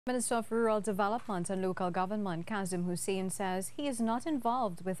Minister of Rural Development and Local Government Kazim Hosein says he is not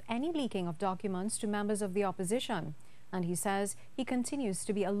involved with any leaking of documents to members of the opposition. And he says he continues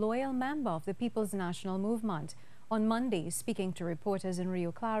to be a loyal member of the People's National Movement. On Monday, speaking to reporters in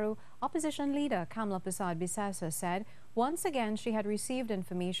Rio Claro, opposition leader Kamla Persad-Bissessar said once again she had received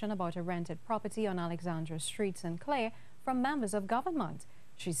information about a rented property on Alexandra Street in Clair from members of government.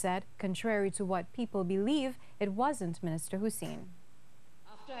 She said, contrary to what people believe, it wasn't Minister Hosein.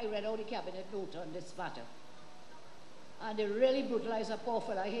 I read out the cabinet note on this matter, and they really brutalized a poor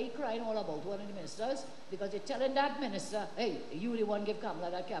fella. I hear he crying all about one of the ministers because they're telling that minister, hey, you the one give Kamla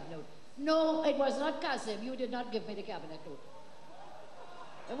that cabinet note. No, it was not Kazim. You did not give me the cabinet note.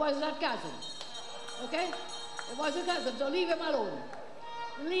 It was not Kazim. Okay? It wasn't Kazim, so leave him alone.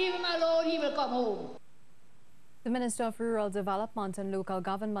 Leave him alone, he will come home. The Minister of Rural Development and Local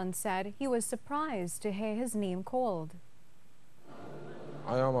Government said he was surprised to hear his name called.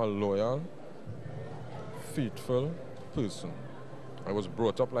 I am a loyal, faithful person. I was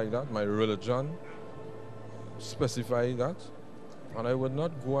brought up like that. My religion specifies that. And I would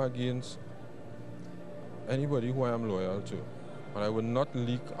not go against anybody who I am loyal to. And I would not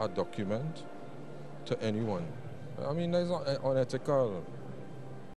leak a document to anyone. I mean, that's unethical.